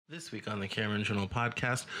This week on the Cameron Journal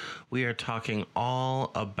podcast, we are talking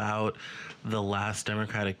all about the last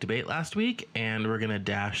Democratic debate last week, and we're going to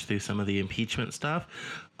dash through some of the impeachment stuff,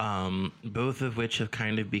 both of which have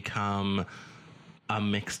kind of become a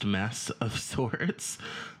mixed mess of sorts.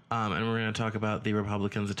 And we're going to talk about the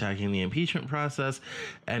Republicans attacking the impeachment process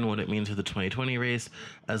and what it means for the 2020 race,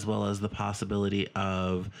 as well as the possibility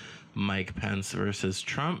of Mike Pence versus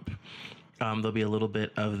Trump. There'll be a little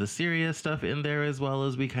bit of the serious stuff in there as well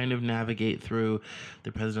as we kind of navigate through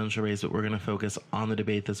the presidential race, but we're going to focus on the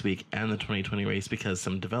debate this week and the 2020 race because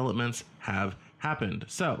some developments have happened.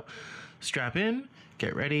 So strap in,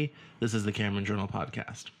 get ready. This is the Cameron Journal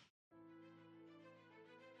podcast.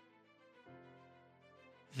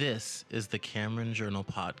 This is the Cameron Journal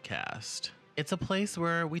podcast. It's a place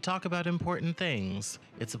where we talk about important things.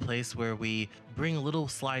 It's a place where we bring a little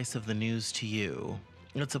slice of the news to you.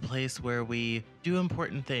 It's a place where we do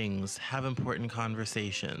important things, have important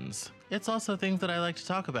conversations. It's also things that I like to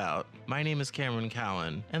talk about. My name is Cameron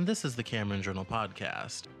Cowan, and this is the Cameron Journal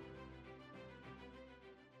podcast.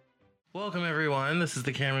 Welcome, everyone. This is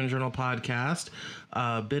the Cameron Journal podcast.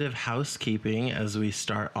 A bit of housekeeping as we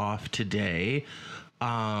start off today.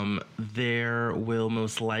 There will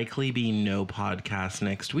most likely be no podcast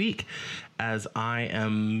next week as I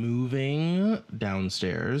am moving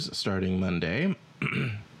downstairs starting Monday.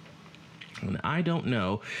 And I don't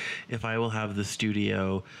know if I will have the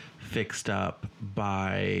studio fixed up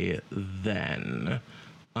by then.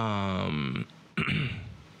 Let's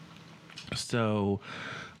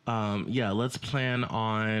plan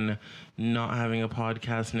on not having a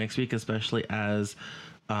podcast next week, especially as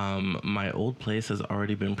my old place has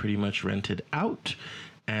already been pretty much rented out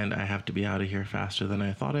and I have to be out of here faster than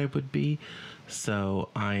I thought I would be. So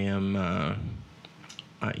I am...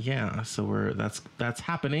 that's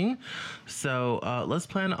happening. So let's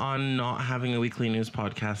plan on not having a weekly news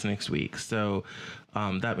podcast next week. So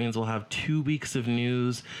that means we'll have 2 weeks of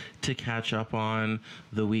news to catch up on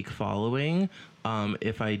the week following.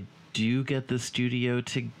 If I do get the studio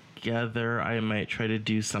together, I might try to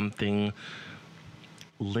do something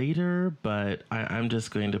later, but I'm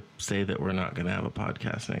just going to say that we're not going to have a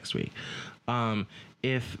podcast next week.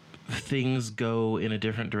 If things go in a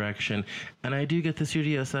different direction and I do get the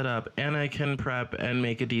studio set up and I can prep and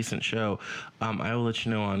make a decent show, I will let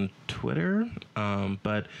you know on Twitter.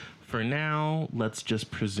 But for now, let's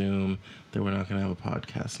just presume that we're not going to have a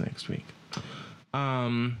podcast next week.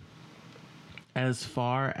 As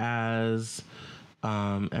far as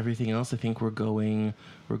everything else, I think we're going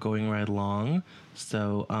right along.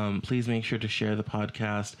 So please make sure to share the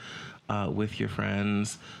podcast with your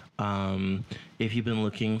friends. If you've been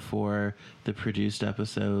looking for the produced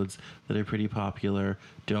episodes that are pretty popular,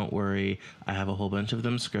 don't worry. I have a whole bunch of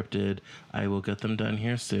them scripted. I will get them done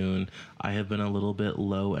here soon. I have been a little bit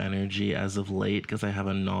low energy as of late because I have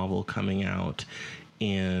a novel coming out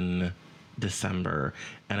in December,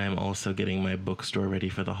 and I'm also getting my bookstore ready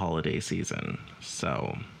for the holiday season.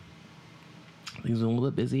 So things are a little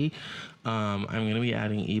bit busy. I'm going to be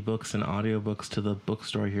adding ebooks and audiobooks to the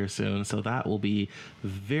bookstore here soon, so that will be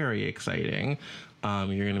very exciting.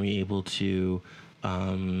 You're going to be able to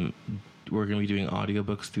we're going to be doing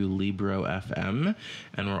audiobooks through Libro FM,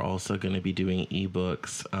 and we're also going to be doing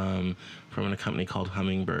ebooks from a company called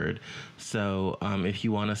Hummingbird. So if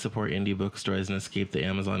you want to support indie bookstores and escape the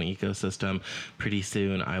Amazon ecosystem, pretty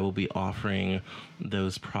soon I will be offering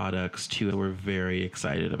those products too. We're very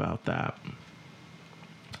excited about that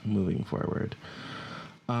moving forward.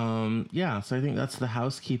 So I think that's the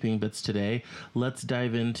housekeeping bits today. Let's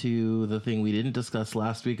dive into the thing we didn't discuss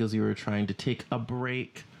last week as we were trying to take a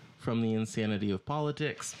break from the insanity of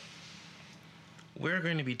politics. We're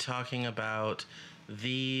going to be talking about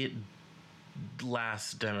the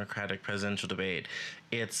last Democratic presidential debate.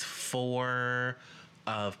 It's 4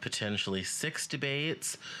 of potentially 6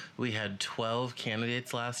 debates. We had 12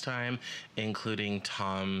 candidates last time, including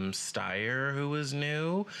Tom Steyer, who was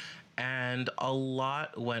new, and a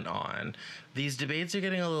lot went on. These debates are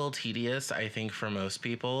getting a little tedious, I think, for most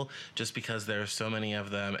people, just because there are so many of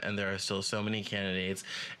them and there are still so many candidates,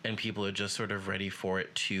 and people are just sort of ready for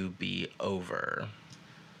it to be over.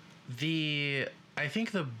 I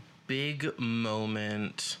think the big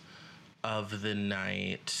moment of the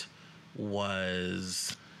night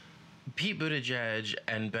was Pete Buttigieg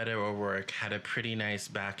and Beto O'Rourke had a pretty nice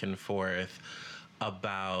back and forth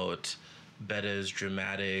about Beto's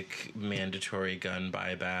dramatic mandatory gun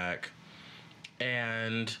buyback.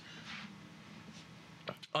 And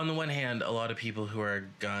on the one hand, a lot of people who are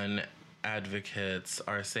gun advocates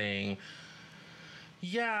are saying,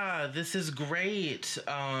 yeah, this is great.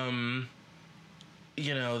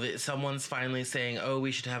 you know, that someone's finally saying, oh,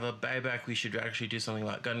 we should have a buyback, we should actually do something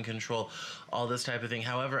about gun control, all this type of thing.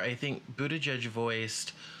 However, I think Buttigieg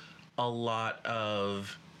voiced a lot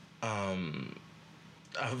of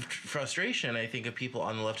frustration, I think, of people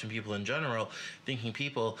on the left and people in general, thinking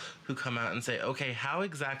people who come out and say, okay, how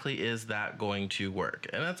exactly is that going to work?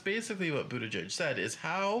 And that's basically what Buttigieg said, is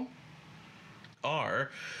how are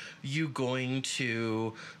you going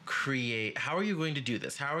to how are you going to do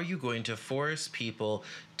this? How are you going to force people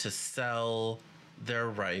to sell their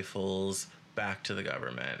rifles back to the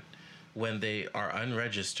government when they are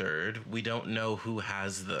unregistered? We don't know who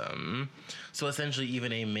has them. So essentially,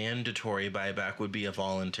 even a mandatory buyback would be a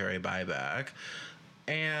voluntary buyback.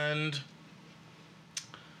 And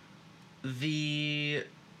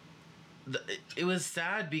it was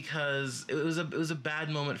sad because it was a bad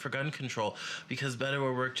moment for gun control, because Beto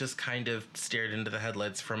O'Rourke just kind of stared into the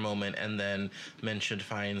headlights for a moment and then mentioned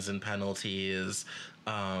fines and penalties,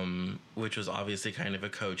 which was obviously kind of a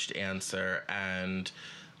coached answer. And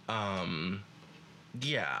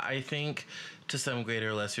yeah, I think to some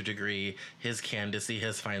greater or lesser degree, his candidacy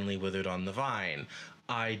has finally withered on the vine.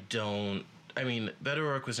 Beto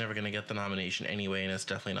O'Rourke was never going to get the nomination anyway, and it's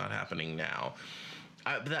definitely not happening now.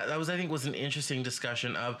 That was, I think, was an interesting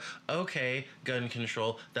discussion of, okay, gun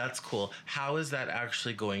control, that's cool. How is that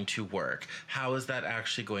actually going to work? How is that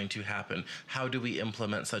actually going to happen? How do we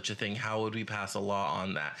implement such a thing? How would we pass a law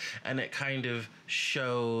on that? And it kind of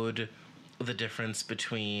showed the difference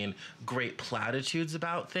between great platitudes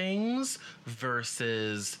about things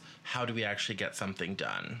versus how do we actually get something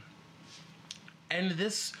done. And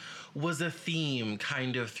this was a theme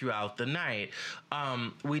kind of throughout the night.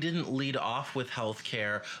 We didn't lead off with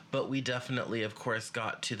healthcare, but we definitely, of course,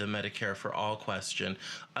 got to the Medicare for All question,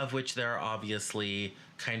 of which there are obviously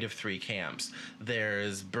kind of three camps.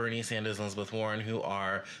 There's Bernie Sanders and Elizabeth Warren, who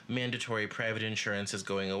are mandatory private insurance is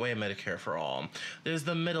going away, Medicare for All. There's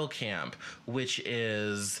the middle camp, which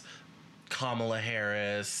is Kamala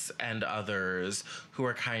Harris and others, who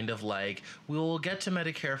are kind of like, we will get to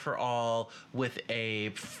Medicare for All with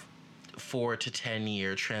a 4 to 10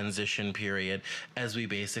 year transition period as we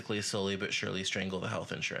basically slowly but surely strangle the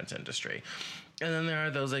health insurance industry. And then there are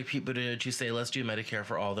those like Pete Buttigieg who say, let's do Medicare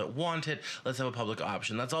for all that want it. Let's have a public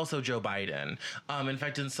option. That's also Joe Biden. In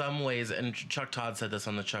fact, in some ways, and Chuck Todd said this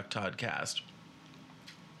on the Chuck Todd cast,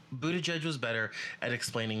 Buttigieg was better at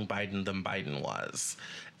explaining Biden than Biden was.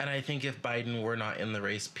 And I think if Biden were not in the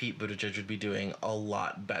race, Pete Buttigieg would be doing a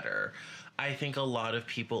lot better. I think a lot of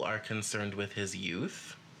people are concerned with his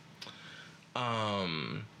youth.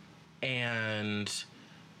 And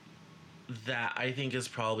that, I think, is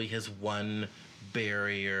probably his one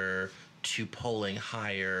barrier to polling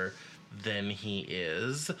higher than he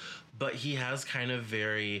is. But he has kind of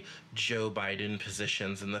very Joe Biden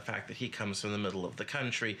positions, and the fact that he comes from the middle of the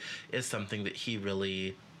country is something that he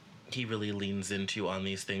really leans into on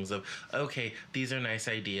these things of, okay, these are nice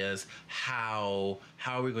ideas. How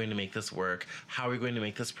are we going to make this work? How are we going to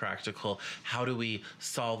make this practical? How do we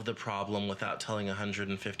solve the problem without telling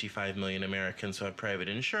 155 million Americans who have private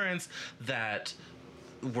insurance that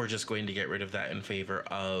we're just going to get rid of that in favor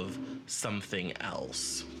of something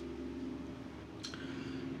else?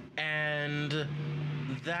 And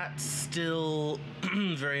that still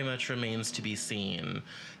very much remains to be seen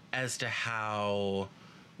as to how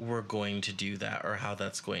we're going to do that or how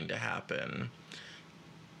that's going to happen.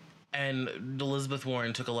 And Elizabeth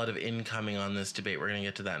Warren took a lot of incoming on this debate. We're going to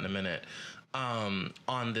get to that in a minute.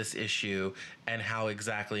 On this issue and how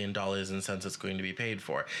exactly in dollars and cents it's going to be paid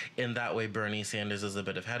for. In that way, Bernie Sanders is a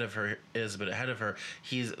bit ahead of her.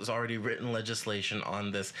 He's already written legislation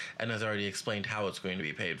on this and has already explained how it's going to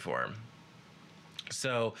be paid for.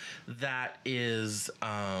 So that is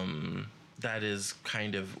kind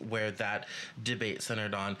of where that debate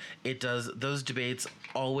centered on. Those debates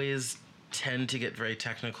always tend to get very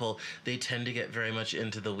technical. They tend to get very much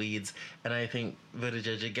into the weeds. And I think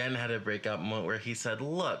Buttigieg again had a breakout moment where he said,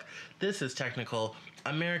 look, this is technical.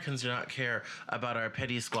 Americans do not care about our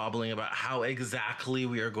petty squabbling about how exactly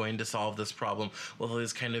we are going to solve this problem with all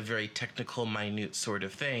these kind of very technical, minute sort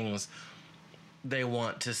of things. They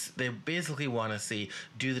basically want to see,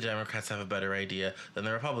 do the Democrats have a better idea than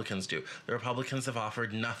the Republicans do? The Republicans have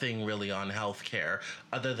offered nothing really on health care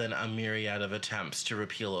other than a myriad of attempts to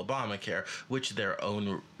repeal Obamacare, which their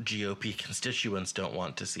own GOP constituents don't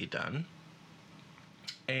want to see done.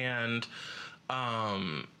 And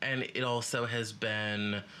it also has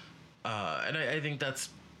been, and I think that's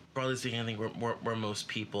broadly speaking, I think where most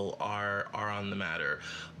people are on the matter.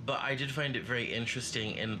 But I did find it very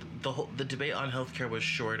interesting, and the debate on healthcare was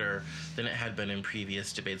shorter than it had been in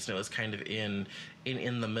previous debates, and it was kind of in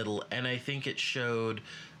the middle. And I think it showed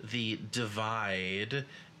the divide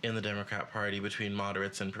in the Democrat Party between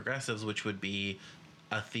moderates and progressives, which would be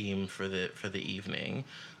a theme for the evening.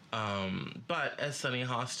 But as Sunny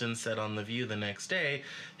Hostin said on The View the next day,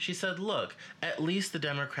 she said, look, at least the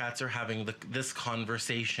Democrats are having this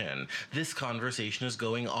conversation. This conversation is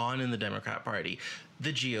going on in the Democrat Party.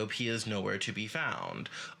 The GOP is nowhere to be found.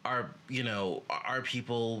 Are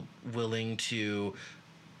people willing to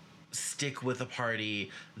stick with a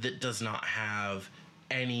party that does not have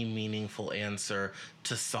any meaningful answer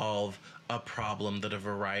to solve a problem that a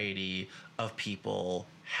variety of people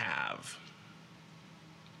have?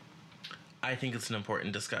 I think it's an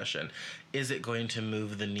important discussion. Is it going to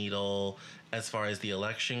move the needle as far as the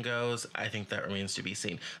election goes? I think that remains to be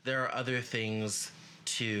seen. There are other things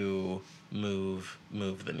to move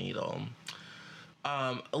the needle.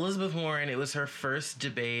 Elizabeth Warren, it was her first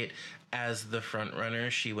debate as the front runner.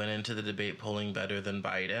 She went into the debate polling better than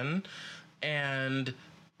Biden, and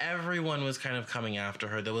everyone was kind of coming after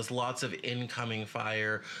her. There was lots of incoming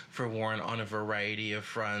fire for Warren on a variety of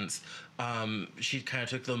fronts. She kind of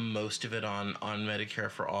took the most of it on Medicare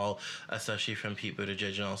for All, especially from Pete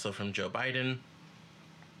Buttigieg and also from Joe Biden.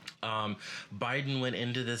 Biden went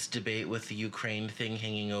into this debate with the Ukraine thing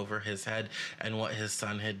hanging over his head and what his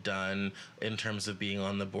son had done in terms of being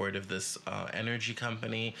on the board of this energy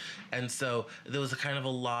company. And so there was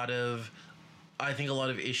a lot of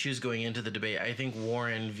issues going into the debate. I think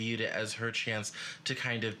Warren viewed it as her chance to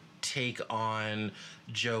kind of take on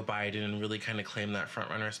Joe Biden and really kind of claim that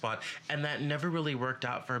frontrunner spot. And that never really worked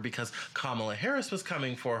out for her because Kamala Harris was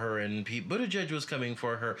coming for her and Pete Buttigieg was coming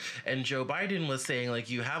for her. And Joe Biden was saying,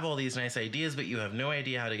 like, you have all these nice ideas, but you have no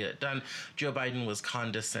idea how to get it done. Joe Biden was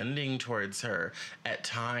condescending towards her at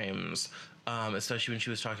times, especially when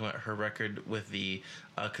she was talking about her record with the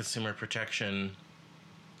Consumer Protection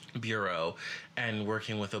Bureau and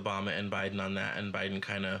working with Obama and Biden on that, and Biden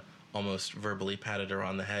kind of almost verbally patted her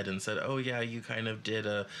on the head and said, oh yeah, you kind of did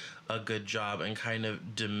a good job, and kind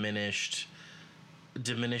of diminished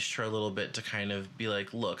her a little bit to kind of be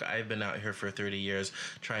like, look, I've been out here for 30 years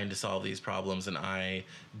trying to solve these problems, and I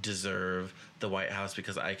deserve the White House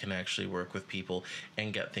because I can actually work with people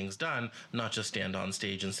and get things done, not just stand on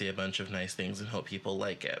stage and say a bunch of nice things and hope people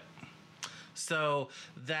like it. So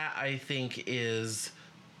that, I think,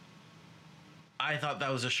 I thought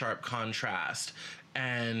that was a sharp contrast,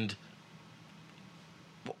 and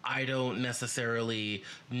I don't necessarily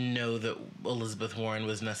know that Elizabeth Warren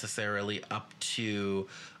was necessarily up to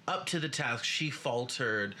the task. She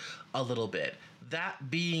faltered a little bit. That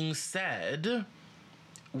being said,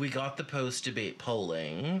 we got the post-debate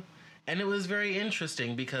polling, and it was very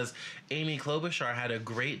interesting because Amy Klobuchar had a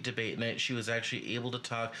great debate night. She was actually able to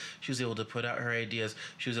talk. She was able to put out her ideas.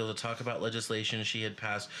 She was able to talk about legislation she had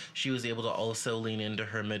passed. She was able to also lean into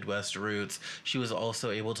her Midwest roots. She was also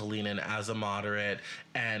able to lean in as a moderate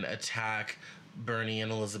and attack Bernie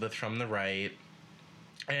and Elizabeth from the right.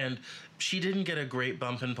 And she didn't get a great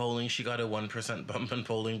bump in polling. She got a 1% bump in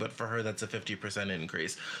polling, but for her, that's a 50%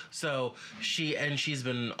 increase. So she's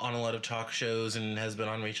been on a lot of talk shows and has been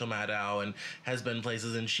on Rachel Maddow and has been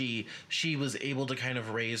places, and she was able to kind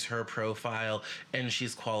of raise her profile, and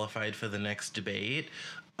she's qualified for the next debate.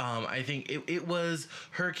 I think it was,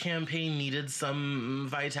 her campaign needed some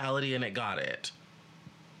vitality, and it got it.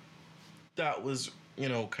 That was,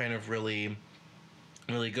 kind of really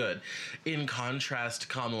good. In contrast,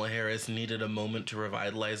 Kamala Harris needed a moment to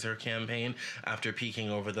revitalize her campaign after peaking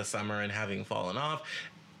over the summer and having fallen off,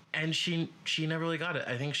 and she never really got it.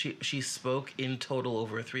 I think she spoke in total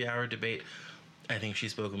over a 3-hour debate. I think she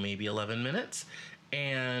spoke maybe 11 minutes,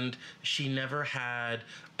 and she never had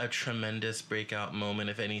a tremendous breakout moment.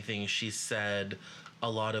 If anything, she said a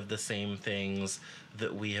lot of the same things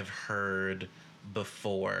that we have heard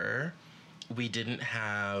before. We didn't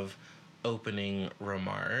have opening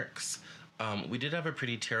remarks. We did have a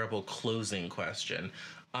pretty terrible closing question.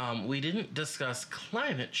 We didn't discuss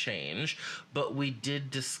climate change, but we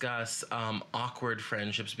did discuss awkward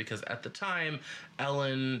friendships, because at the time,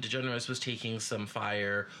 Ellen DeGeneres was taking some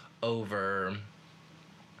fire over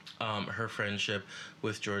her friendship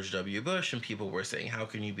with George W. Bush, and people were saying, how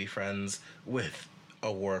can you be friends with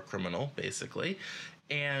a war criminal, basically?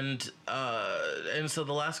 And so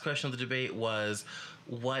the last question of the debate was,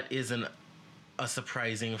 what is a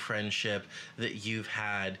surprising friendship that you've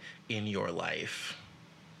had in your life?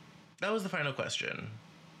 That was the final question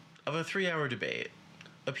of a 3-hour debate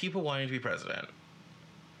of people wanting to be president.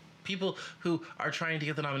 people who are trying to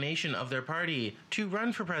get the nomination of their party to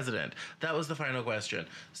run for president. That was the final question.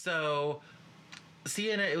 So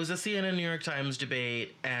CNN, it was a CNN New York Times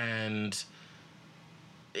debate, and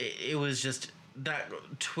it was just that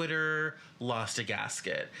Twitter lost a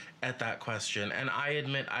gasket at that question. And I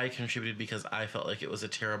admit I contributed because I felt like it was a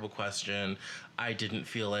terrible question. I didn't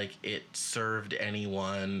feel like it served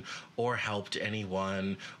anyone or helped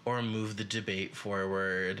anyone or moved the debate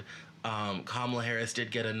forward. Kamala Harris did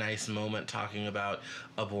get a nice moment talking about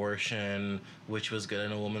abortion, which was good,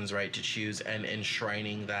 and a woman's right to choose, and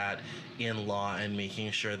enshrining that in law and making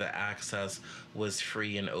sure that access was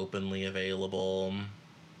free and openly available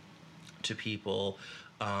to people.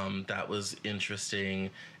 That was interesting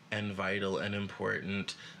and vital and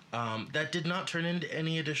important. That did not turn into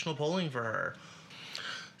any additional polling for her.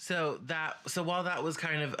 So while that was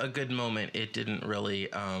kind of a good moment, it didn't really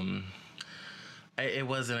it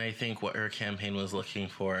wasn't, I think, what her campaign was looking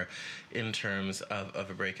for in terms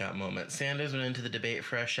of a breakout moment. Sanders went into the debate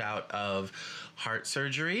fresh out of heart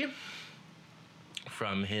surgery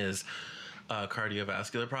from his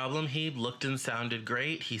cardiovascular problem. He looked and sounded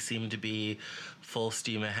great. He seemed to be full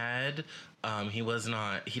steam ahead. He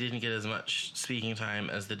didn't get as much speaking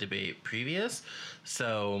time as the debate previous.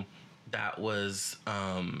 So that was,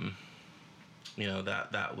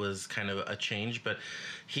 that was kind of a change, but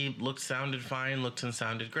he sounded fine, looked and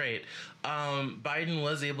sounded great. Biden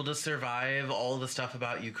was able to survive all the stuff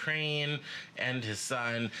about Ukraine and his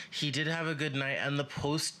son. He did have a good night, and the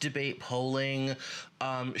post-debate polling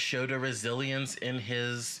showed a resilience in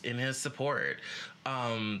his support.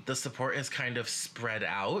 The support is kind of spread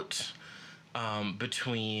out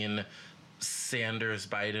between Sanders,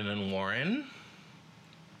 Biden, and Warren.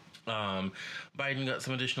 Biden got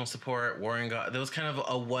some additional support. Warren there was kind of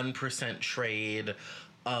a 1% trade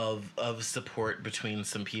of support between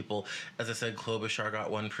some people. As I said, Klobuchar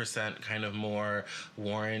got 1%, kind of more.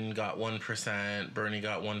 Warren got 1%. Bernie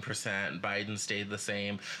got 1%. Biden stayed the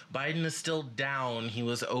same. Biden is still down. He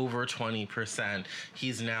was over 20%.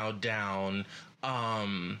 He's now down.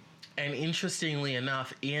 And interestingly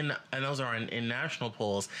enough, and those are in national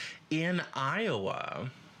polls, in Iowa,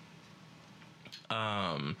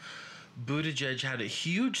 Buttigieg had a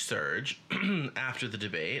huge surge after the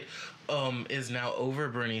debate, is now over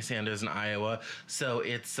Bernie Sanders in Iowa. So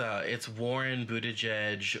it's Warren,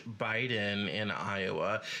 Buttigieg, Biden in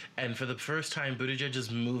Iowa. And for the first time, Buttigieg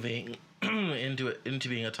is moving into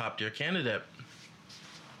being a top tier candidate,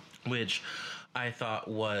 which I thought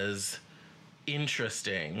was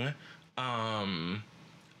interesting.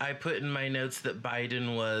 I put in my notes that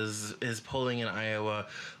his polling in Iowa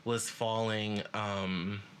was falling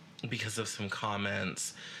because of some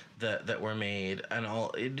comments that were made, and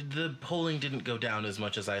the polling didn't go down as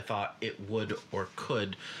much as I thought it would or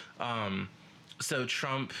could. So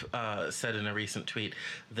Trump said in a recent tweet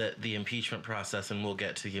that the impeachment process, and we'll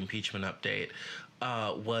get to the impeachment update,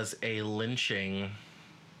 was a lynching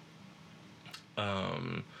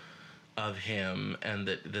of him, and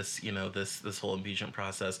that this whole impeachment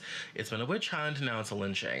process, it's been a witch hunt, now it's a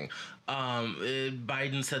lynching.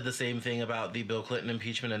 Biden said the same thing about the Bill Clinton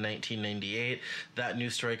impeachment in 1998. That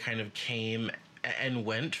news story kind of came and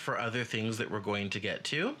went for other things that we're going to get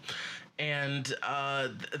to. And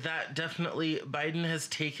that definitely, Biden has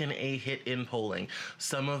taken a hit in polling.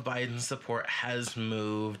 Some of Biden's support has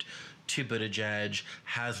moved to Buttigieg,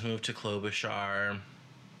 has moved to Klobuchar,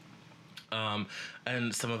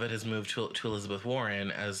 and some of it has moved to Elizabeth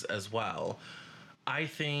Warren as well. I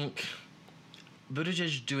think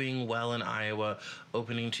Buttigieg doing well in Iowa,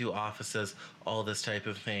 opening 2 offices, all this type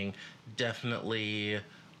of thing, definitely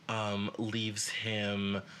leaves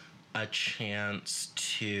him a chance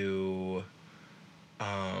to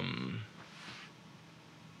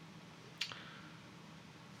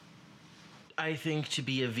I think to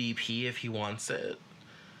be a VP if he wants it.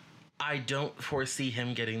 I don't foresee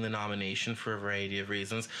him getting the nomination for a variety of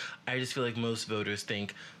reasons. I just feel like most voters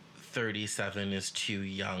think 37 is too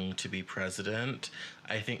young to be president.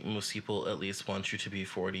 I think most people at least want you to be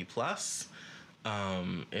 40 plus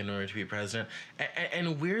in order to be president.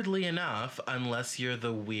 And weirdly enough, unless you're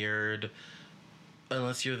the weird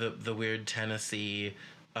Tennessee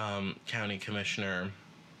county commissioner,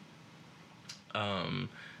 and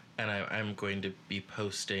I'm going to be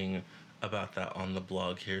posting about that on the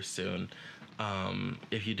blog here soon.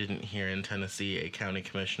 If you didn't hear, in Tennessee, a county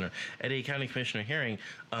commissioner hearing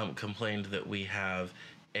complained that we have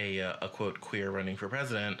a quote queer running for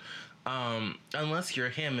president, Unless you're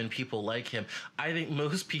him and people like him. I think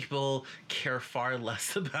most people care far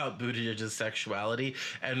less about Buttigieg's sexuality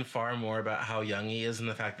and far more about how young he is and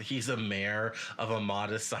the fact that he's a mayor of a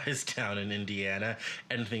modest-sized town in Indiana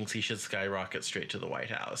and thinks he should skyrocket straight to the White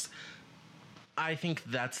House. I think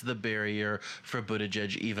that's the barrier for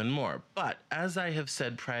Buttigieg even more. But as I have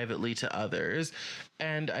said privately to others,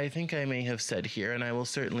 and I think I may have said here, and I will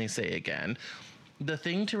certainly say again, the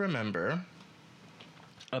thing to remember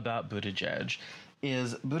about Buttigieg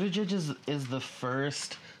is the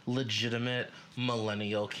first legitimate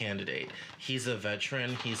millennial candidate. He's a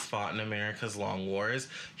veteran. He's fought in America's long wars.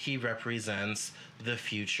 He represents the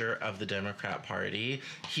future of the Democrat Party.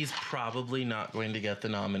 He's probably not going to get the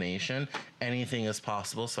nomination. Anything is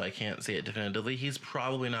possible, so I can't say it definitively. He's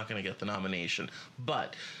probably not going to get the nomination.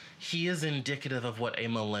 But he is indicative of what a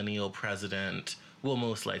millennial president will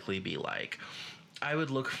most likely be like. I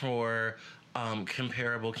would look for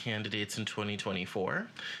comparable candidates in 2024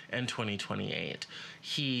 and 2028.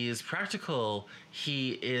 He's practical.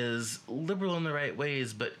 He is liberal in the right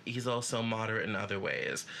ways, but he's also moderate in other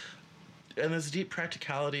ways. And this deep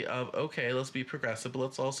practicality of, okay, let's be progressive, but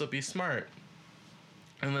let's also be smart.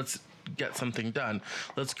 And let's get something done.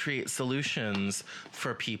 Let's create solutions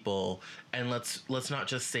for people, and let's not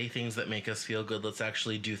just say things that make us feel good. Let's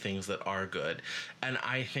actually do things that are good. And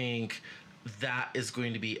I think that is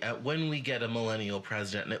going to be when we get a millennial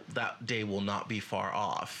president, that day will not be far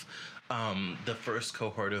off. The first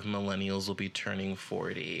cohort of millennials will be turning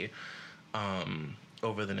 40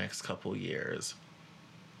 over the next couple years.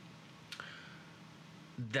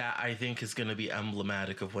 That I think is going to be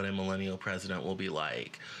emblematic of what a millennial president will be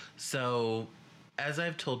like. So, as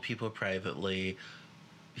I've told people privately,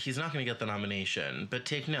 he's not going to get the nomination, but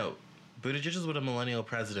take note, Buttigieg is what a millennial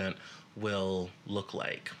president will look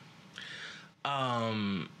like.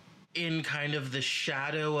 In kind of the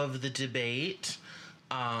shadow of the debate,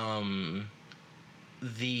 and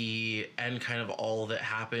kind of all that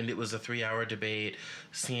happened. It was a 3-hour debate,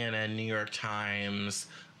 CNN, New York Times.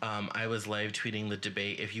 I was live tweeting the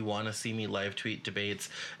debate. If you want to see me live tweet debates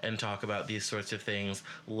and talk about these sorts of things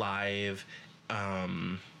live,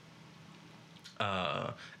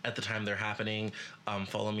 at the time they're happening,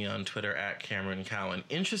 follow me on Twitter at Cameron Cowan.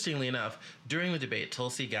 Interestingly enough, during the debate,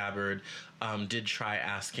 Tulsi Gabbard did try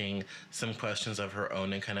asking some questions of her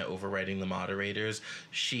own and kind of overriding the moderators.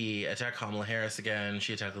 She attacked Kamala Harris again.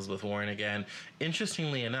 She attacked Elizabeth Warren again.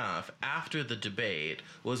 Interestingly enough, after the debate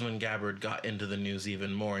was when Gabbard got into the news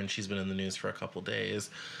even more, and she's been in the news for a couple days.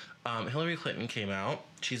 Hillary Clinton came out.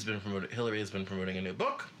 Hillary has been promoting a new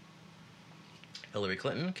book. Hillary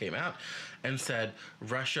Clinton came out and said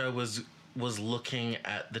Russia was looking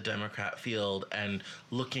at the Democrat field and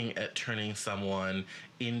looking at turning someone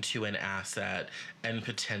into an asset and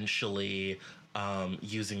potentially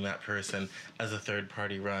using that person as a third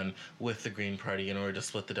party run with the Green Party in order to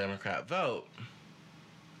split the Democrat vote.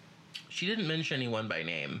 She didn't mention anyone by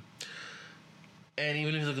name. And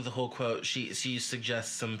even if you look at the whole quote, she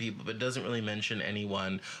suggests some people, but doesn't really mention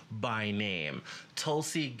anyone by name.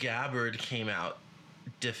 Tulsi Gabbard came out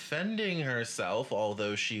defending herself,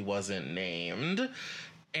 although she wasn't named,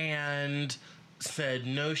 and said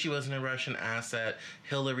no, she wasn't a Russian asset.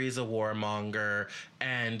 Hillary's a warmonger,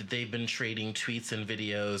 and they've been trading tweets and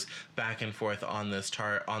videos back and forth on this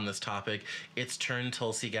topic. It's turned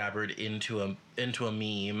Tulsi Gabbard into a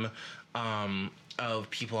meme. Of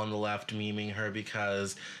people on the left memeing her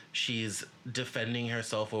because she's defending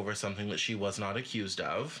herself over something that she was not accused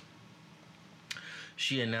of.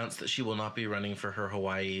 She announced that she will not be running for her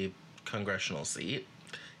Hawaii congressional seat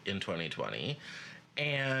in 2020,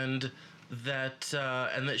 and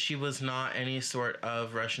that she was not any sort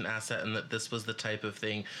of Russian asset, and that this was the type of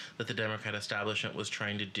thing that the Democrat establishment was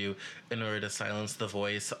trying to do in order to silence the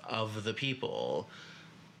voice of the people.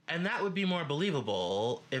 And that would be more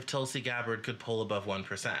believable if Tulsi Gabbard could poll above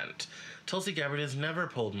 1%. Tulsi Gabbard has never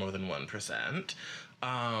polled more than 1%.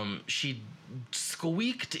 She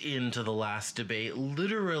squeaked into the last debate.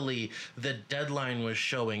 Literally, the deadline was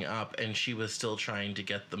showing up, and she was still trying to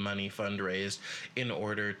get the money fundraised in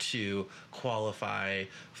order to qualify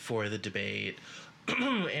for the debate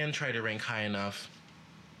and try to rank high enough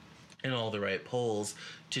in all the right polls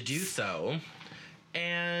to do so.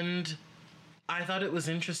 And I thought it was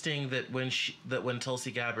interesting that when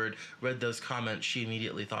Tulsi Gabbard read those comments, she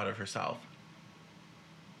immediately thought of herself.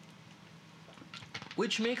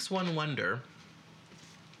 Which makes one wonder,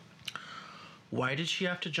 why did she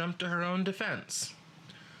have to jump to her own defense?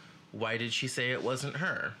 Why did she say it wasn't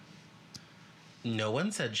her? No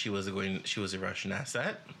one said she was a Russian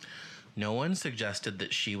asset. No one suggested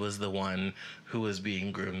that she was the one who was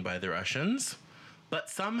being groomed by the Russians. But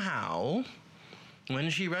somehow, when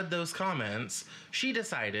she read those comments, she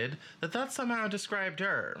decided that that somehow described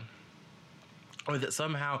her. Or that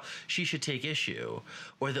somehow she should take issue,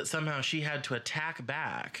 or that somehow she had to attack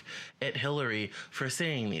back at Hillary for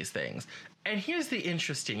saying these things. And here's the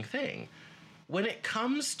interesting thing. When it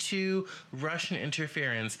comes to Russian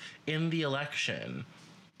interference in the election,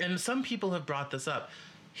 and some people have brought this up,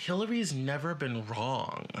 Hillary's never been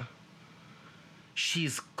wrong.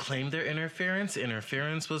 She's claimed their interference.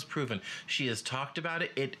 Interference was proven. She has talked about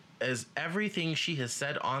it. It as everything she has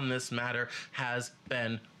said on this matter has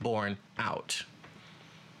been borne out.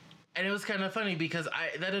 And it was kind of funny because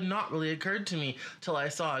that had not really occurred to me till I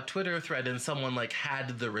saw a Twitter thread and someone like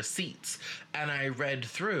had the receipts, and I read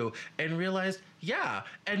through and realized, yeah,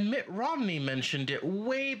 and Mitt Romney mentioned it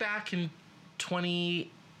way back in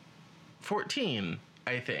 2014,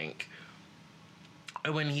 I think.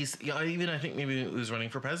 When he's, even I think maybe he was running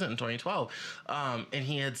for president in 2012, and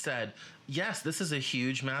he had said, yes, this is a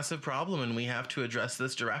huge, massive problem, and we have to address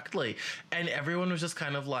this directly. And everyone was just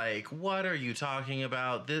kind of like, what are you talking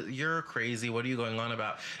about? You're crazy. What are you going on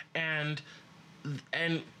about? And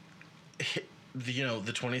the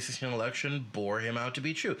 2016 election bore him out to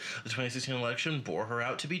be true. The 2016 election bore her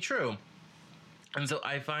out to be true. And so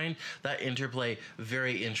I find that interplay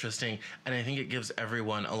very interesting, and I think it gives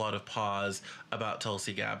everyone a lot of pause about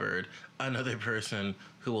Tulsi Gabbard, another person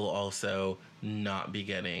who will also not be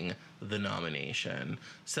getting the nomination.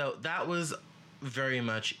 So that was very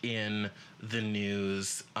much in the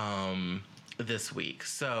news this week.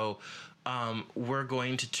 So we're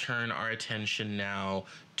going to turn our attention now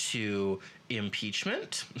to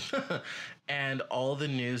impeachment and all the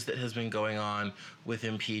news that has been going on with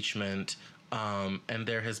impeachment. And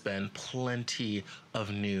there has been plenty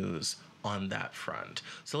of news on that front.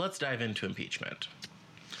 So let's dive into impeachment.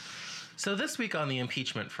 So this week on the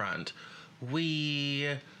impeachment front, we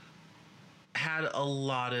had a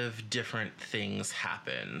lot of different things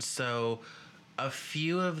happen. So a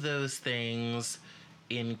few of those things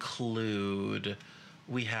include,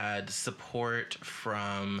 we had support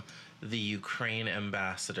from the Ukraine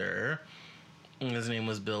ambassador. His name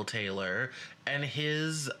was Bill Taylor, and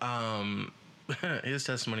his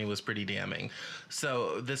testimony was pretty damning.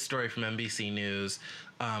 So this story from NBC News,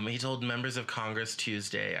 he told members of Congress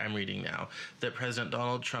Tuesday, I'm reading now, that President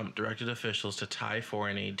Donald Trump directed officials to tie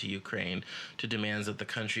foreign aid to Ukraine to demands that the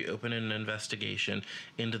country open an investigation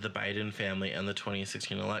into the Biden family and the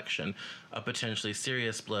 2016 election, a potentially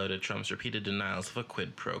serious blow to Trump's repeated denials of a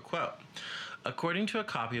quid pro quo. According to a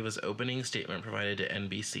copy of his opening statement provided to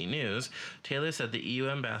NBC News, Taylor said the EU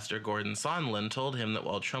ambassador Gordon Sondland told him that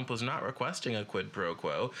while Trump was not requesting a quid pro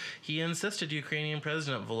quo, he insisted Ukrainian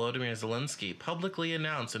President Volodymyr Zelensky publicly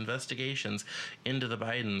announce investigations into the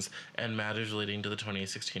Bidens and matters relating to the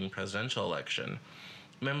 2016 presidential election.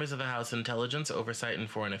 Members of the House Intelligence, Oversight, and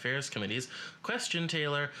Foreign Affairs Committees questioned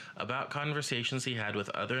Taylor about conversations he had with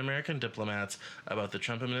other American diplomats about the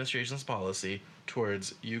Trump administration's policy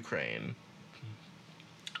towards Ukraine.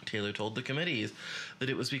 Taylor told the committees that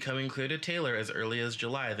it was becoming clear to Taylor as early as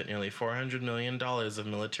July that nearly $400 million of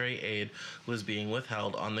military aid was being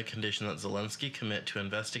withheld on the condition that Zelensky commit to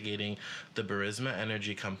investigating the Burisma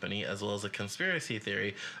Energy Company, as well as a conspiracy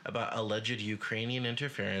theory about alleged Ukrainian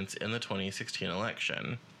interference in the 2016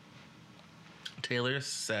 election. Taylor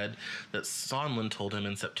said that Sondland told him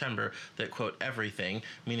in September that, quote, everything,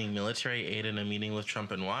 meaning military aid and a meeting with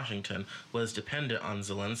Trump in Washington, was dependent on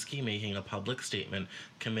Zelensky making a public statement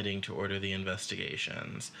committing to order the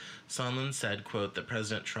investigations. Sondland said, quote, that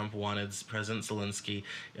President Trump wanted President Zelensky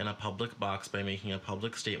in a public box by making a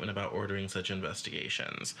public statement about ordering such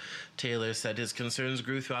investigations. Taylor said his concerns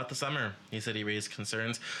grew throughout the summer. He said he raised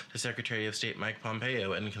concerns to Secretary of State Mike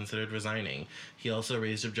Pompeo and considered resigning. He also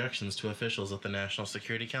raised objections to officials at the National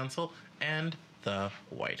Security Council and the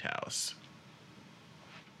White House.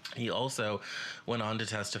 He also went on to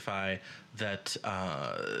testify that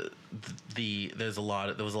there was a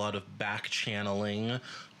lot of back channeling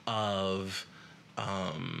of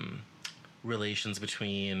relations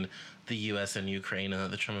between the U.S. and Ukraine, and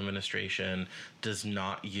that the Trump administration does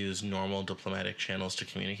not use normal diplomatic channels to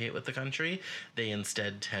communicate with the country. They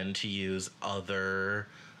instead tend to use other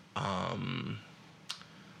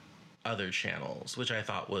channels, which I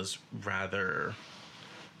thought was rather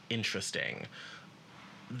interesting.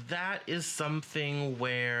 That is something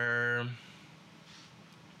where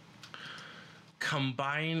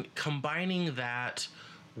combining that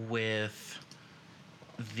with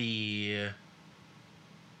the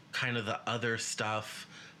kind of the other stuff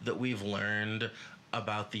that we've learned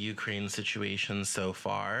about the Ukraine situation so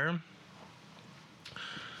far,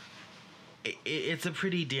 it's a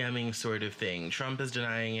pretty damning sort of thing. Trump is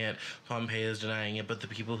denying it, Pompeo is denying it, but the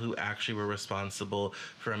people who actually were responsible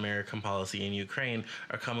for American policy in Ukraine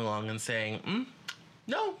are coming along and saying,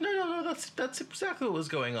 no, that's exactly what was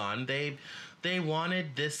going on. They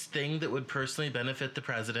wanted this thing that would personally benefit the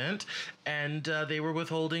president, and they were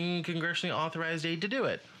withholding congressionally authorized aid to do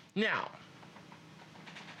it. Now,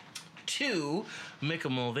 to Mick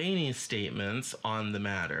Mulvaney's statements on the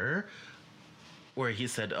matter, where he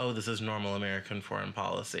said, oh, this is normal American foreign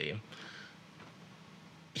policy.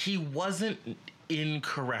 He wasn't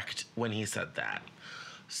incorrect when he said that.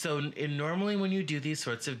 So normally when you do these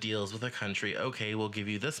sorts of deals with a country, okay, we'll give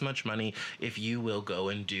you this much money if you will go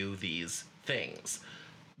and do these things.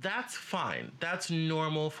 That's fine. That's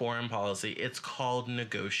normal foreign policy. It's called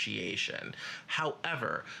negotiation.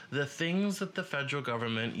 However, the things that the federal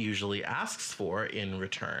government usually asks for in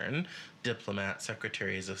return, diplomats,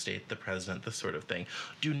 secretaries of state, the president, this sort of thing,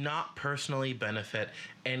 do not personally benefit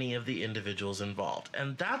any of the individuals involved.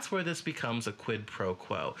 And that's where this becomes a quid pro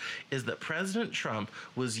quo, is that President Trump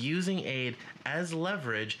was using aid as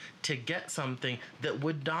leverage to get something that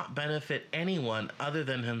would not benefit anyone other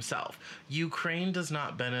than himself. Ukraine does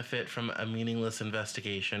not benefit from a meaningless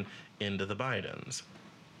investigation into the Bidens.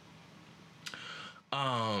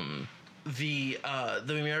 The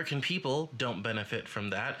American people don't benefit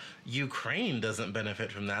from that. Ukraine doesn't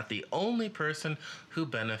benefit from that. The only person who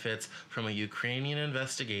benefits from a Ukrainian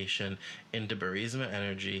investigation into Burisma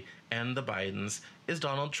Energy and the Bidens is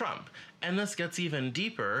Donald Trump. And this gets even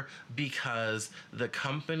deeper because the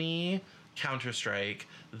company Counter-Strike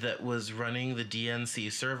that was running the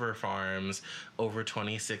DNC server farms over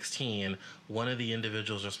 2016, one of the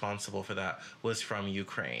individuals responsible for that was from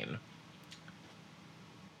Ukraine.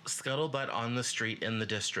 Scuttlebutt on the street in the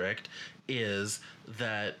district is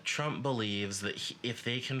that Trump believes that if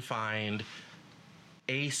they can find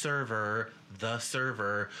a server, the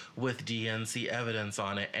server, with DNC evidence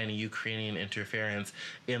on it and Ukrainian interference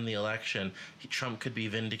in the election, Trump could be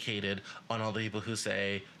vindicated on all the people who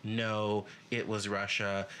say, no, it was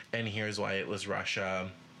Russia, and here's why it was Russia,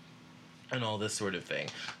 and all this sort of thing.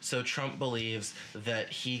 So Trump believes that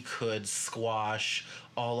he could squash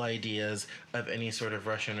all ideas of any sort of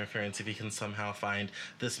Russian interference if he can somehow find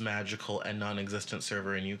this magical and non-existent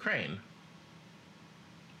server in Ukraine.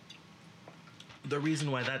 The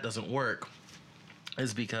reason why that doesn't work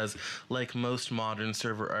is because, like most modern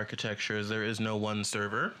server architectures, there is no one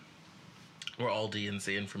server where all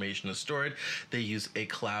DNC information is stored. They use a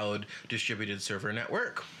cloud distributed server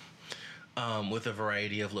network with a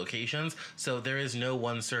variety of locations. So there is no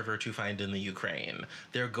one server to find in the Ukraine.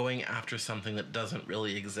 They're going after something that doesn't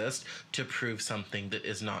really exist to prove something that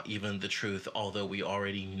is not even the truth, although we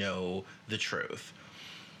already know the truth.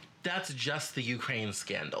 That's just the Ukraine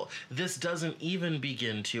scandal. This doesn't even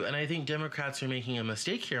begin to, and I think Democrats are making a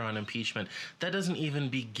mistake here on impeachment, that doesn't even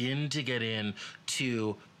begin to get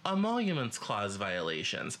into emoluments clause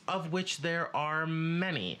violations, of which there are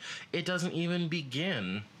many. It doesn't even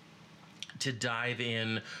begin to dive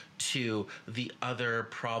in to the other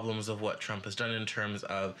problems of what Trump has done in terms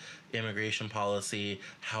of immigration policy,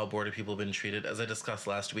 how border people have been treated. As I discussed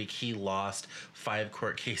last week, he lost 5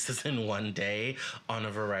 court cases in one day on a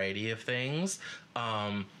variety of things,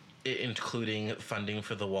 including funding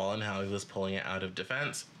for the wall and how he was pulling it out of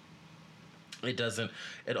defense.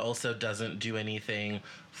 It also doesn't do anything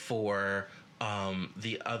for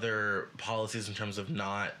the other policies in terms of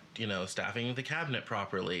not, staffing the cabinet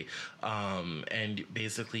properly, and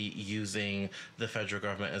basically using the federal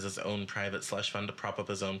government as its own private slush fund to prop up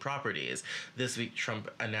his own properties. This week,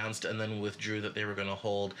 Trump announced and then withdrew that they were going to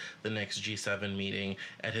hold the next G7 meeting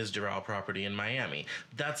at his Doral property in Miami.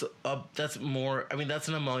 That's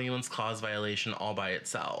an emoluments clause violation all by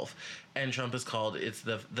itself. And Trump has called it's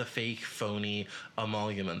the fake, phony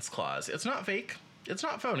emoluments clause. It's not fake. It's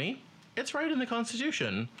not phony. It's right in the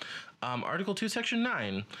Constitution. Article 2, Section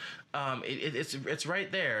 9. It's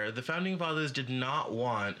right there. The Founding Fathers did not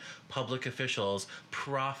want public officials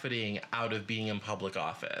profiting out of being in public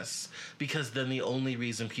office, because then the only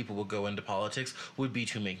reason people would go into politics would be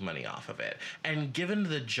to make money off of it. And given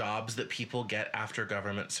the jobs that people get after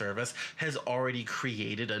government service has already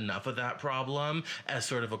created enough of that problem as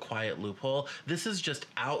sort of a quiet loophole, this is just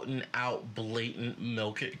out and out blatant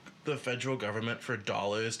milking the federal government for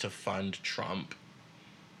dollars to fund Trump.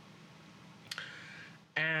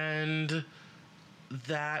 And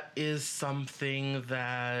that is something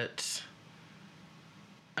that,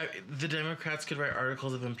 The Democrats could write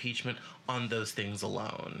articles of impeachment on those things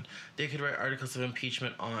alone. They could write articles of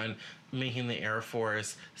impeachment on making the Air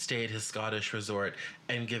Force stay at his Scottish resort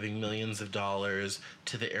and giving millions of dollars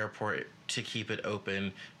to the airport to keep it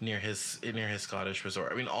open near his Scottish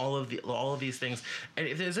resort. I mean, all of these things. And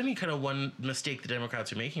if there's any kind of one mistake the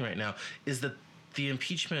Democrats are making right now, is that the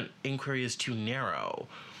impeachment inquiry is too narrow.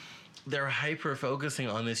 They're hyper focusing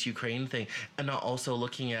on this Ukraine thing and not also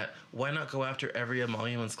looking at why not go after every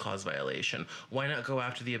Emoluments Clause violation? Why not go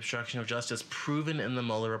after the obstruction of justice proven in the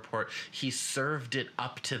Mueller report? He served it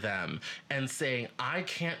up to them and saying, I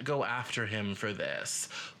can't go after him for this,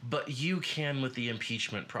 but you can with the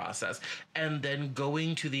impeachment process. And then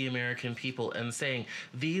going to the American people and saying,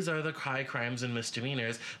 these are the high crimes and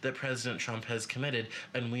misdemeanors that President Trump has committed,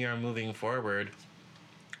 and we are moving forward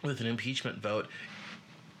with an impeachment vote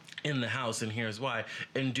in the House, and here's why,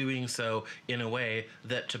 and doing so in a way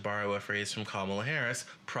that, to borrow a phrase from Kamala Harris,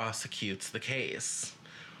 prosecutes the case.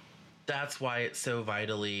 That's why it's so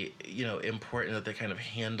vitally, important that they kind of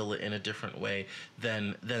handle it in a different way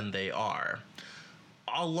than they are.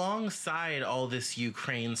 Alongside all this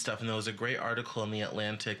Ukraine stuff, and there was a great article in The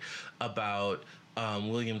Atlantic about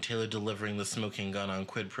William Taylor delivering the smoking gun on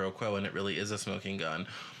quid pro quo, and it really is a smoking gun.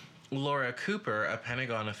 Laura Cooper, a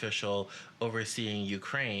Pentagon official overseeing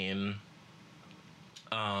Ukraine,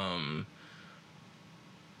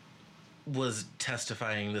 was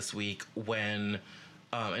testifying this week when,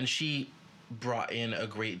 and she brought in a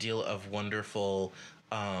great deal of wonderful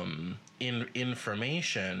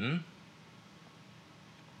information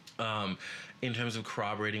in terms of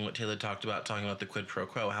corroborating what Taylor talking about the quid pro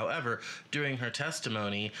quo. However, during her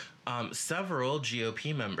testimony, several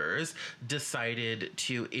GOP members decided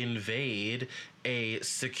to invade a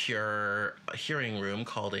secure hearing room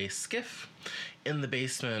called a SCIF in the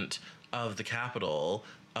basement of the Capitol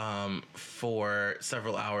for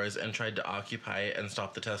several hours and tried to occupy it and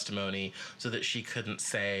stop the testimony so that she couldn't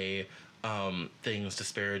say things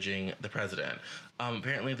disparaging the president.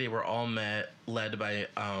 Apparently they were all led by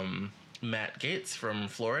Matt Gaetz from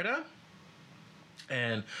Florida,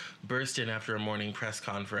 and burst in after a morning press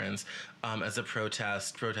conference as a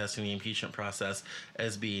protesting the impeachment process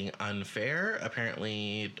as being unfair.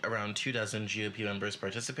 Apparently around 24 GOP members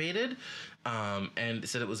participated and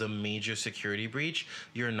said it was a major security breach.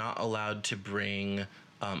 You're not allowed to bring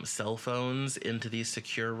cell phones into these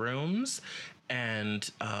secure rooms, and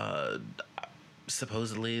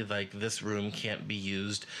supposedly this room can't be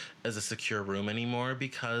used as a secure room anymore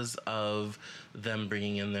because of them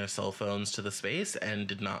bringing in their cell phones to the space and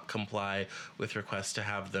did not comply with requests to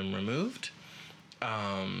have them removed.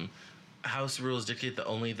 House rules dictate that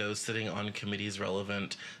only those sitting on committees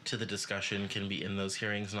relevant to the discussion can be in those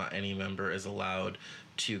hearings. Not any member is allowed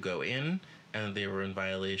to go in, and they were in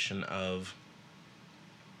violation of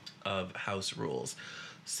House rules.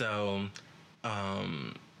 So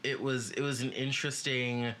it was an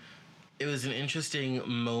interesting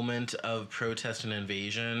moment of protest and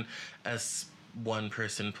invasion. As one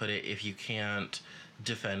person put it, if you can't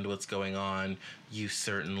defend what's going on, you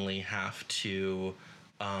certainly have to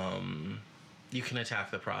you can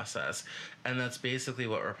attack the process. And that's basically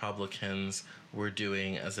what Republicans were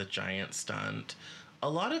doing as a giant stunt. A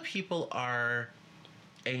lot of people are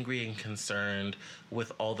angry and concerned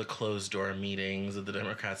with all the closed door meetings that the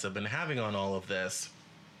Democrats have been having on all of this.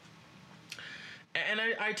 And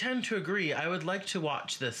I tend to agree. I would like to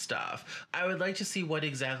watch this stuff. I would like to see what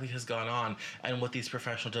exactly has gone on and what these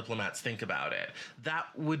professional diplomats think about it. That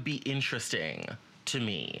would be interesting to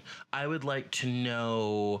me. I would like to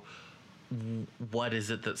know what is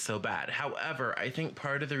it that's so bad. However, I think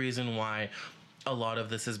part of the reason why a lot of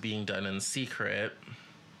this is being done in secret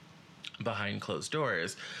behind closed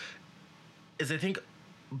doors is, I think,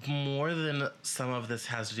 more than some of this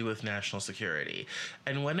has to do with national security.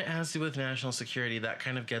 And when it has to do with national security, that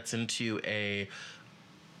kind of gets into a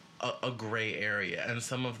gray area, and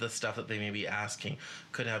some of the stuff that they may be asking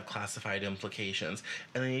could have classified implications,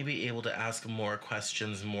 and they may be able to ask more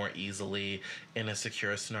questions more easily in a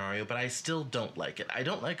secure scenario. But I still don't like it. I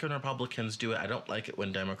don't like when Republicans do it. I don't like it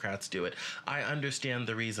when Democrats do it. I understand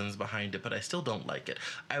the reasons behind it, but I still don't like it.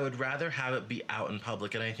 I would rather have it be out in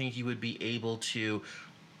public, and I think you would be able to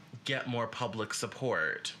get more public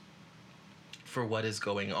support for what is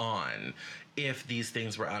going on if these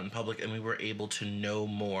things were out in public and we were able to know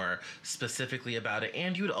more specifically about it.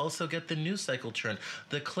 And you would also get the news cycle churn.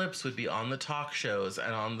 The clips would be on the talk shows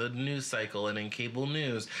and on the news cycle and in cable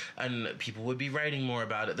news, and people would be writing more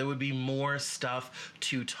about it. There would be more stuff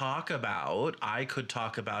to talk about. I could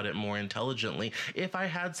talk about it more intelligently if I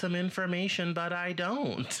had some information, but I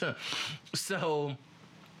don't. So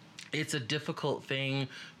it's a difficult thing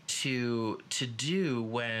to do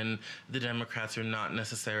when the Democrats are not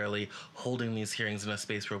necessarily holding these hearings in a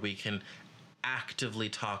space where we can actively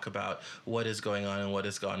talk about what is going on and what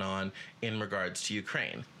has gone on in regards to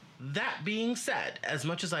Ukraine. That being said, as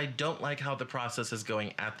much as I don't like how the process is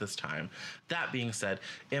going at this time, that being said,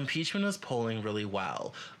 impeachment is polling really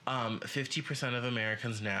well. 50% of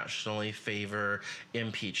Americans nationally favor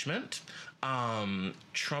impeachment.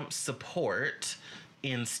 Trump's support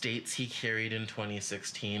in states he carried in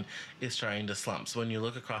 2016 is starting to slump. So when you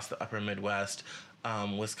look across the upper Midwest,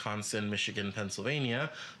 Wisconsin, Michigan,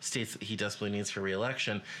 Pennsylvania, states that he desperately needs for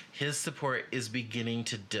re-election, his support is beginning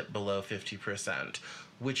to dip below 50%,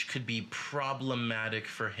 which could be problematic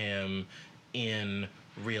for him in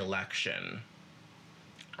re-election.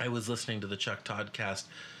 I was listening to the Chuck Todd cast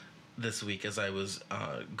this week as I was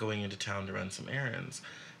going into town to run some errands,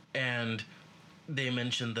 and they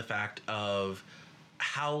mentioned the fact of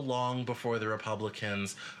how long before the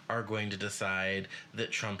Republicans are going to decide that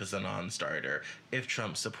Trump is a non-starter. If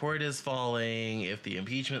Trump's support is falling, if the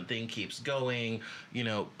impeachment thing keeps going,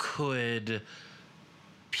 could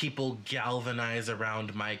people galvanize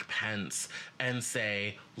around Mike Pence and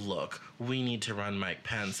say, look, we need to run Mike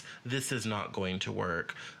Pence. This is not going to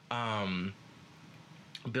work.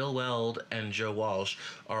 Bill Weld and Joe Walsh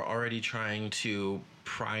are already trying to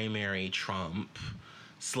primary Trump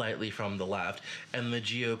slightly from the left, and the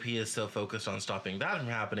GOP is so focused on stopping that from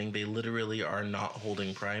happening, they literally are not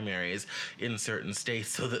holding primaries in certain states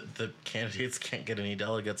so that the candidates can't get any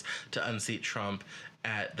delegates to unseat Trump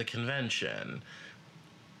at the convention.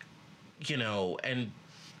 And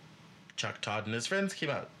Chuck Todd and his friends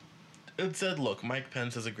came out and said, look, Mike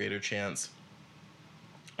Pence has a greater chance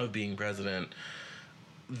of being president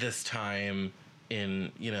this time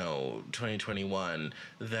in 2021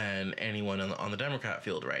 than anyone on the Democrat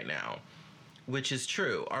field right now, which is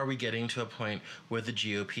true. Are we getting to a point where the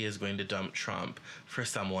GOP is going to dump Trump for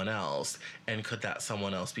someone else, and could that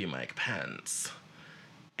someone else be Mike Pence?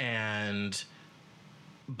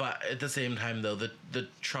 But at the same time, though, the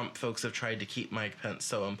Trump folks have tried to keep Mike Pence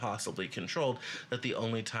so impossibly controlled that the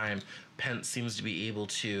only time Pence seems to be able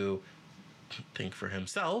to think for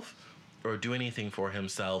himself or do anything for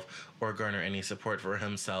himself or garner any support for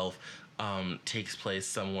himself takes place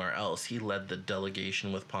somewhere else. He led the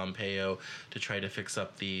delegation with Pompeo to try to fix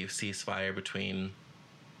up the ceasefire between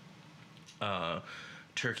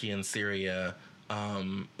Turkey and Syria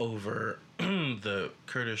over the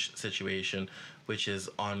Kurdish situation, which is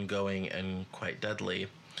ongoing and quite deadly.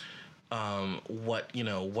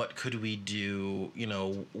 What could we do?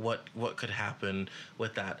 What could happen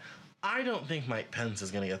with that? I don't think Mike Pence is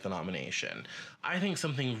going to get the nomination. I think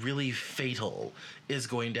something really fatal is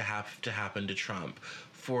going to have to happen to Trump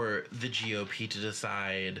for the GOP to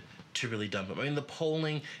decide to really dump him. I mean, the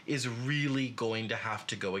polling is really going to have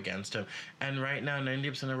to go against him. And right now,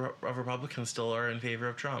 90% of Republicans still are in favor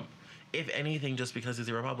of Trump. If anything, just because he's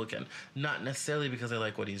a Republican. Not necessarily because they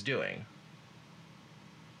like what he's doing.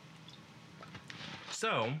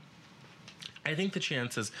 So, I think the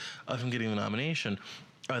chances of him getting the nomination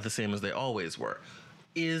are the same as they always were.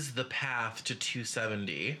 Is the path to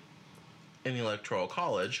 270 in the Electoral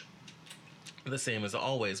College the same as it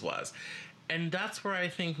always was? And that's where I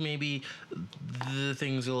think maybe the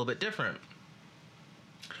thing's a little bit different.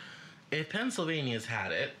 If Pennsylvania's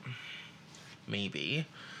had it, maybe.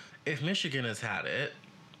 If Michigan has had it,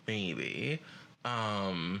 maybe.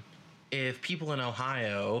 If people in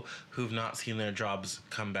Ohio who've not seen their jobs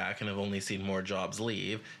come back and have only seen more jobs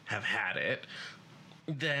leave have had it,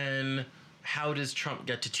 then how does Trump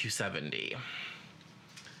get to 270?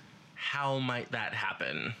 How might that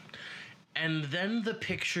happen? And then the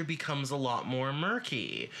picture becomes a lot more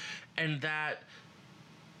murky. And that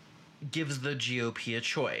gives the GOP a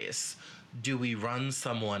choice. Do we run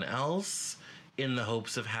someone else in the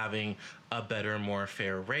hopes of having a better, more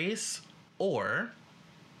fair race? Or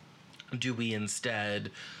do we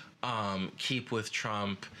instead keep with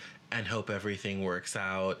Trump and hope everything works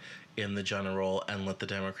out in the general and let the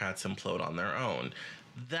Democrats implode on their own?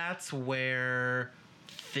 That's where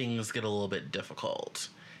things get a little bit difficult.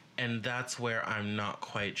 And that's where I'm not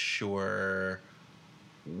quite sure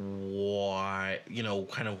why,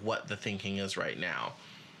 kind of what the thinking is right now.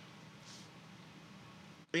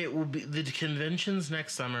 It will be, the conventions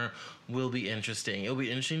next summer will be interesting. It'll be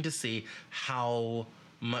interesting to see how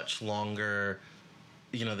much longer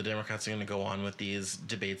the Democrats are going to go on with these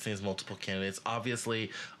debates, these multiple candidates.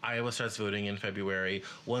 Obviously, Iowa starts voting in February.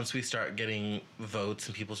 Once we start getting votes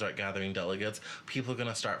and people start gathering delegates, people are going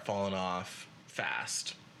to start falling off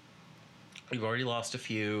fast. We've already lost a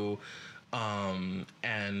few.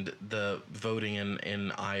 And the voting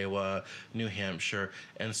in Iowa, New Hampshire,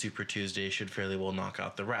 and Super Tuesday should fairly well knock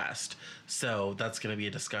out the rest. So that's going to be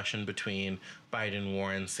a discussion between Biden,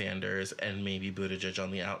 Warren, Sanders, and maybe Buttigieg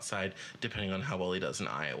on the outside, depending on how well he does in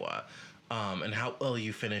Iowa. And how well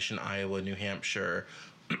you finish in Iowa, New Hampshire.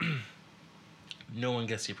 No one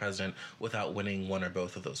gets to be president without winning one or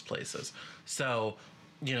both of those places. So,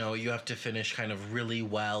 you know, you have to finish kind of really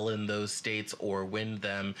well in those states or win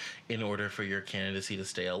them in order for your candidacy to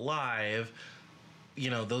stay alive. You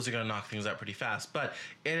know, those are going to knock things out pretty fast. But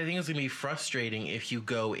I think it's going to be frustrating if you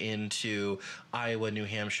go into Iowa, New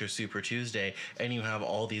Hampshire, Super Tuesday, and you have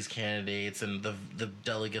all these candidates and the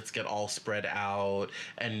delegates get all spread out,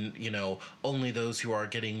 and, you know, only those who are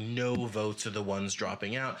getting no votes are the ones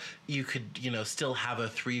dropping out. You could, you know, still have a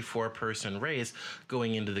 3-4 person race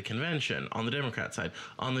going into the convention on the Democrat side.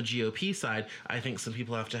 On the GOP side, I think some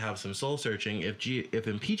people have to have some soul searching. If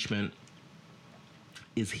impeachment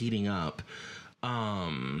is heating up,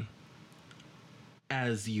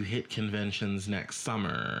 as you hit conventions next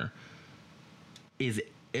summer, is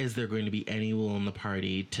there going to be any will in the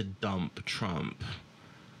party to dump Trump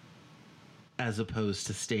as opposed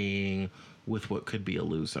to staying with what could be a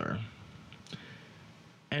loser?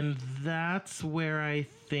 And that's where I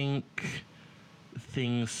think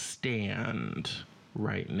things stand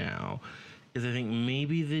right now. Is I think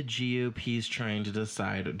maybe the GOP is trying to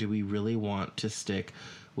decide, do we really want to stick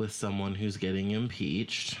with someone who's getting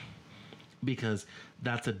impeached? Because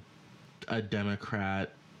that's a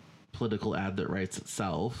Democrat political ad that writes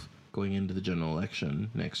itself going into the general election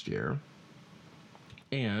next year.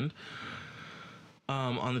 And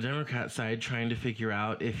on the Democrat side, trying to figure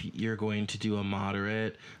out if you're going to do a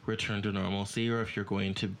moderate return to normalcy or if you're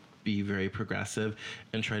going to be very progressive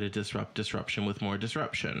and try to disrupt disruption with more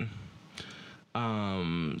disruption.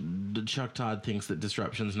 Chuck Todd thinks that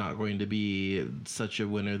disruption's not going to be such a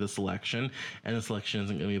winner this election, and this election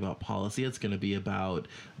isn't going to be about policy. It's going to be about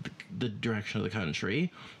the direction of the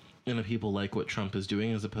country, and if people like what Trump is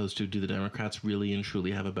doing, as opposed to, do the Democrats really and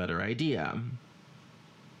truly have a better idea?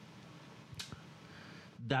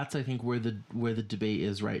 That's, I think, where the debate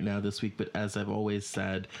is right now this week. But as I've always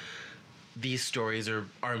said, these stories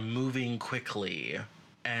are moving quickly,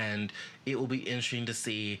 and it will be interesting to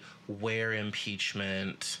see where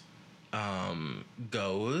impeachment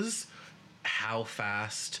goes, how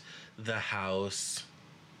fast the House,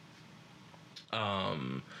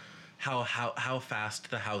 how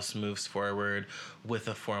fast the House moves forward with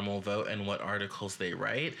a formal vote and what articles they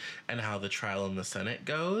write, and how the trial in the Senate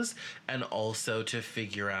goes, and also to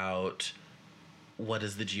figure out what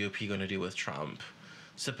is the GOP going to do with Trump.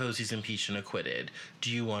 Suppose he's impeached and acquitted.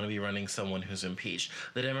 Do you want to be running someone who's impeached?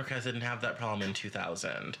 The Democrats didn't have that problem in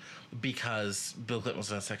 2000 because Bill Clinton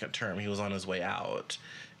was in a second term. He was on his way out.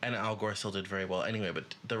 And Al Gore still did very well anyway,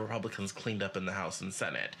 but the Republicans cleaned up in the House and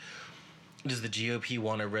Senate. Does the GOP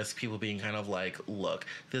want to risk people being kind of like, look,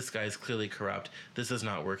 this guy's clearly corrupt. This is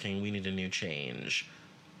not working. We need a new change.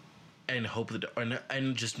 And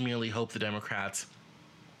and just merely hope the Democrats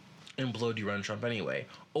implode you run Trump anyway?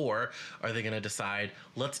 Or are they going to decide,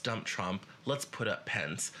 let's dump Trump, let's put up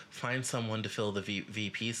Pence, find someone to fill the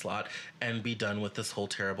VP slot, and be done with this whole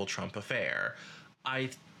terrible Trump affair?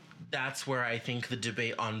 That's where I think the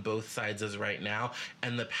debate on both sides is right now,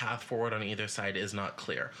 and the path forward on either side is not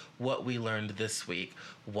clear. What we learned this week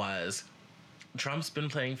was Trump's been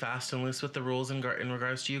playing fast and loose with the rules in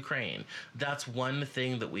regards to Ukraine. That's one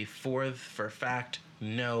thing that we for fact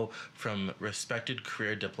know from respected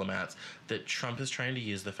career diplomats, that Trump is trying to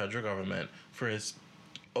use the federal government for his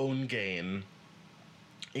own gain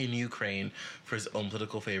in Ukraine, for his own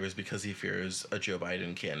political favors, because he fears a Joe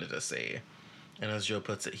Biden candidacy. And as Joe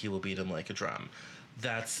puts it, he will beat him like a drum.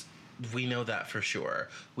 We know that for sure.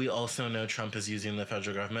 We also know Trump is using the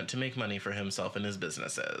federal government to make money for himself and his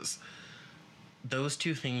businesses. Those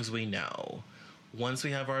two things we know. Once we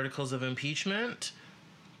have articles of impeachment,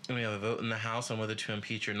 and we have a vote in the House on whether to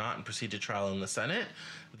impeach or not and proceed to trial in the Senate,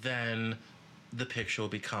 then the picture will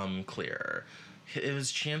become clearer.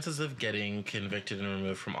 His chances of getting convicted and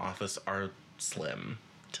removed from office are slim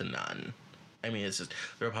to none. I mean, it's just,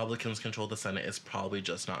 the Republicans control the Senate. It's probably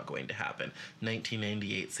just not going to happen.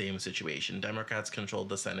 1998, same situation. Democrats controlled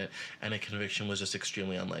the Senate, and a conviction was just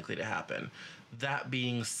extremely unlikely to happen. That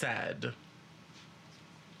being said,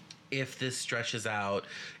 if this stretches out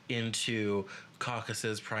into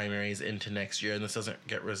caucuses, primaries, into next year, and this doesn't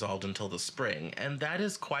get resolved until the spring, and that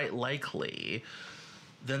is quite likely,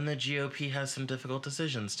 then the GOP has some difficult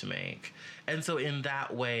decisions to make. And so in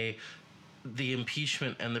that way, the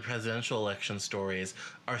impeachment and the presidential election stories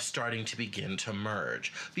are starting to begin to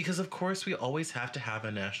merge. Because, of course, we always have to have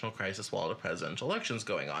a national crisis while the presidential election's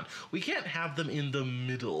going on. We can't have them in the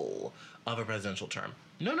middle of a presidential term.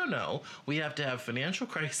 No. We have to have financial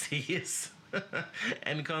crises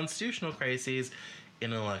and constitutional crises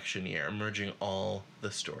in an election year, merging all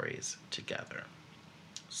the stories together.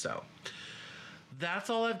 So that's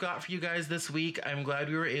all I've got for you guys this week. I'm glad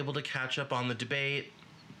we were able to catch up on the debate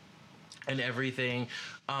and everything.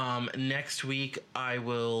 Next week I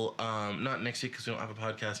will, not next week because we don't have a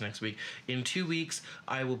podcast next week. In 2 weeks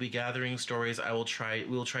I will be gathering stories. We'll try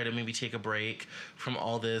to maybe take a break from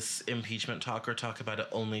all this impeachment talk, or talk about it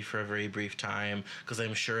only for a very brief time, because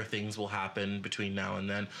I'm sure things will happen between now and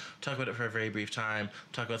then. Talk about it for a very brief time,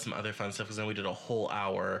 talk about some other fun stuff, because then we did a whole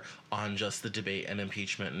hour on just the debate and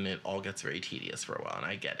impeachment, and it all gets very tedious for a while, and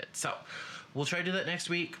I get it. So we'll try to do that next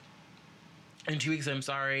week. In 2 weeks, I'm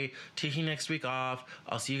sorry, taking next week off.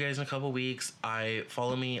 I'll see you guys in a couple weeks.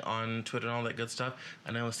 Follow me on Twitter and all that good stuff,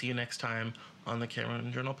 and I will see you next time on the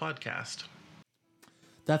Cameron Journal Podcast.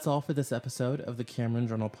 That's all for this episode of the Cameron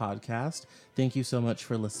Journal Podcast. Thank you so much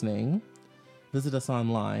for listening. Visit us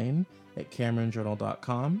online at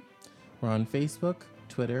CameronJournal.com. We're on Facebook,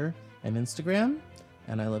 Twitter, and Instagram,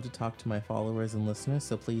 and I love to talk to my followers and listeners,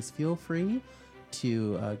 so please feel free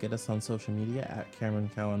to get us on social media at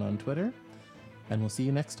Cameron Cowan on Twitter. And we'll see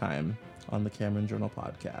you next time on the Cameron Journal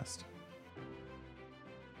Podcast.